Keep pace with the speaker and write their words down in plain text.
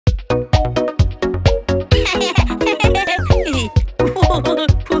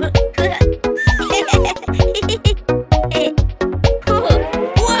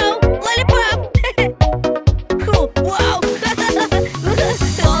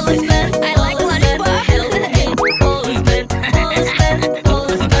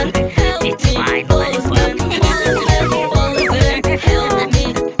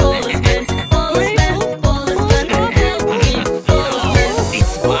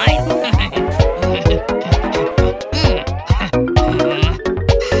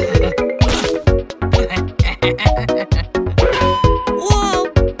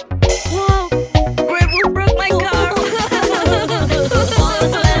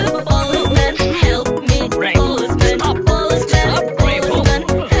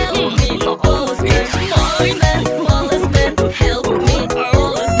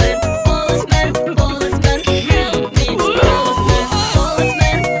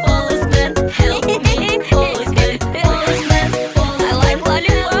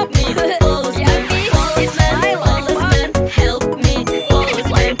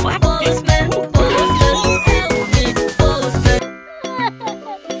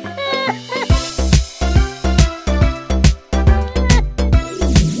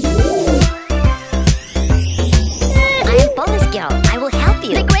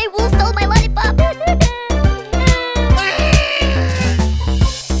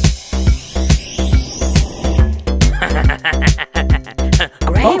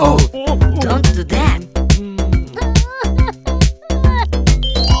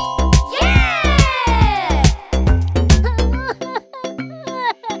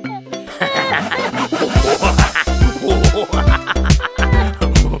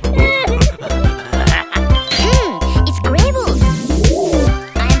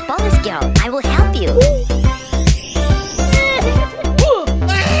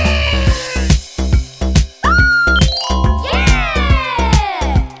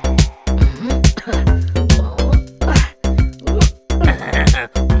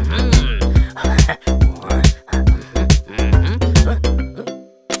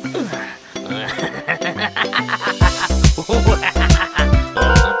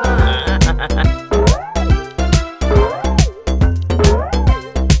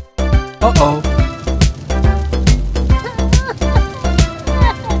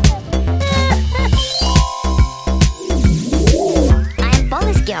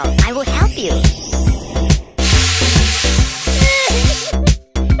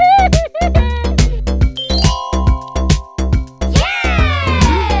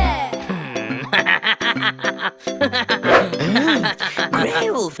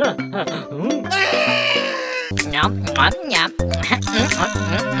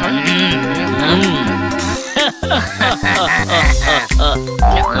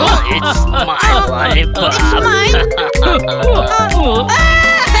It's my lollipop. It's mine.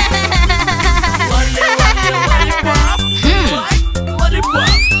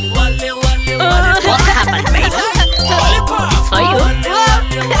 What happened, baby? It's for you.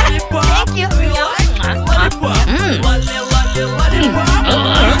 Thank you.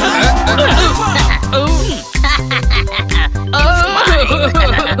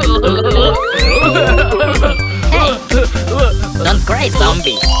 Hey, don't cry,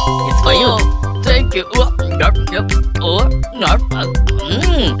 zombie. It's for you. Thank you.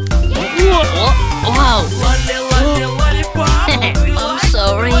 Wow. I'm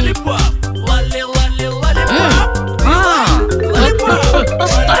sorry.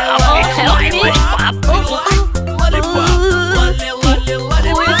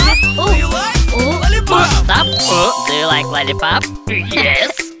 Stop. Do you like lollipop?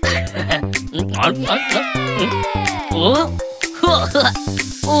 Yes.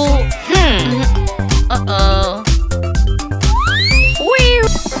 Uh-oh.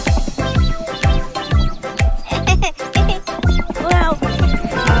 Wow.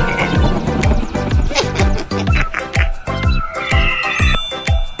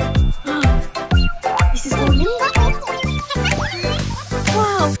 This is for me.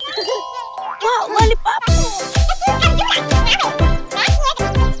 Wow. Wow, lollipop.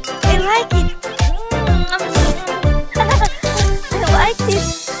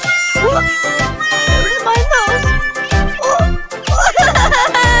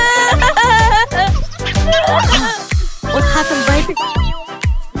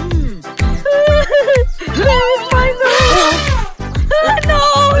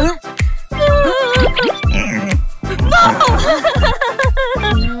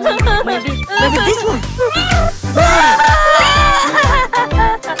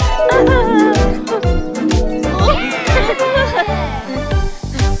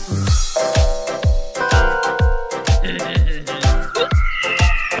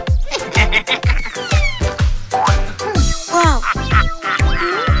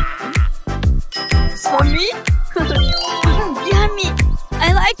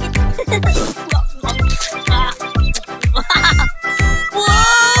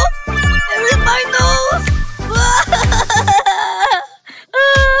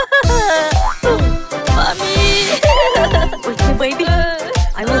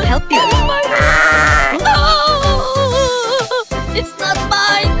 I will help you. No! It's not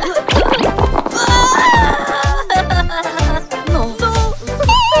mine! No.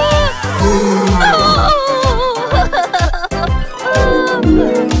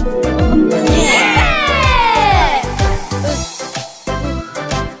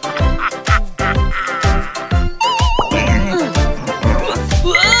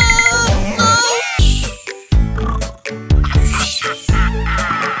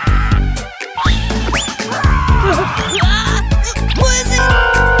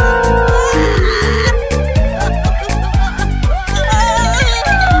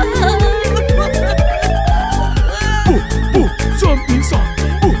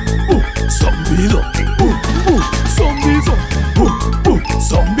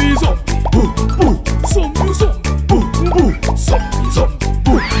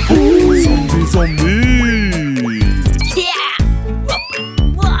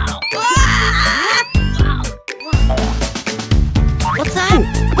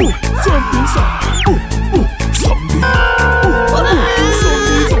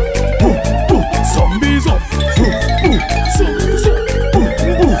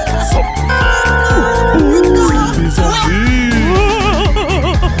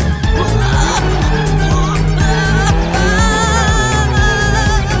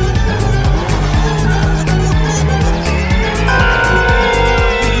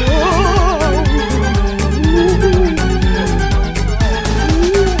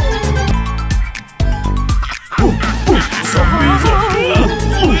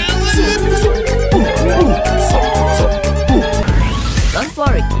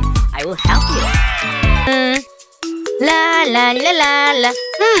 La la la la.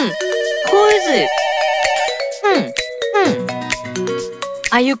 Who is it?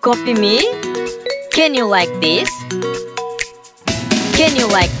 Are you copy me? Can you like this? Can you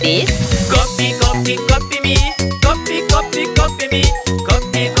like this? Copy, copy, copy me. Copy, copy, copy me.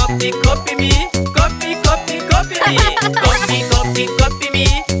 Copy, copy, copy me. Copy, copy, copy me. Copy, copy, copy me.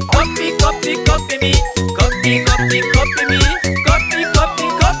 Copy, copy, copy me. Copy, copy, copy me. Copy,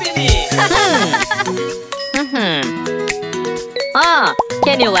 copy, copy me.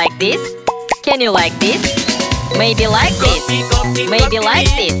 Can you like this? Can you like this? Maybe like this. Copy, copy, Maybe copy like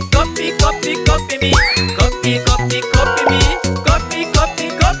me. this. Copy, copy, copy me. Copy, copy, copy me. Copy,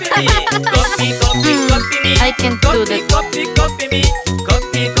 copy, copy me. Copy, copy, copy me. I can do Copy, that. copy, copy me.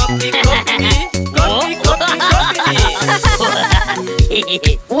 Copy, copy, copy me. Copy, copy, copy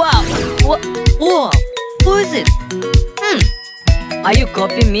me. Wow! Whoa! Who is it? Are you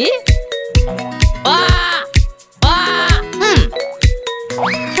copying me?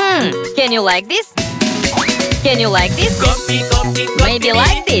 Can you like this? Can you like this? Copy, copy, copy Maybe me.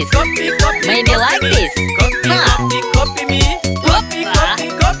 like this. Copy, copy, Maybe copy like me. this. Copy, copy, copy me. Copy, copy,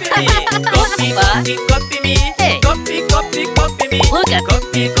 copy me. Copy, copy, copy me. Hey. Copy, copy, copy me. Look at-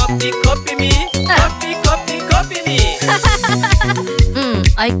 Copy, copy, copy me. Copy, copy, copy me.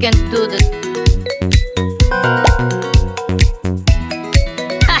 I can't do that.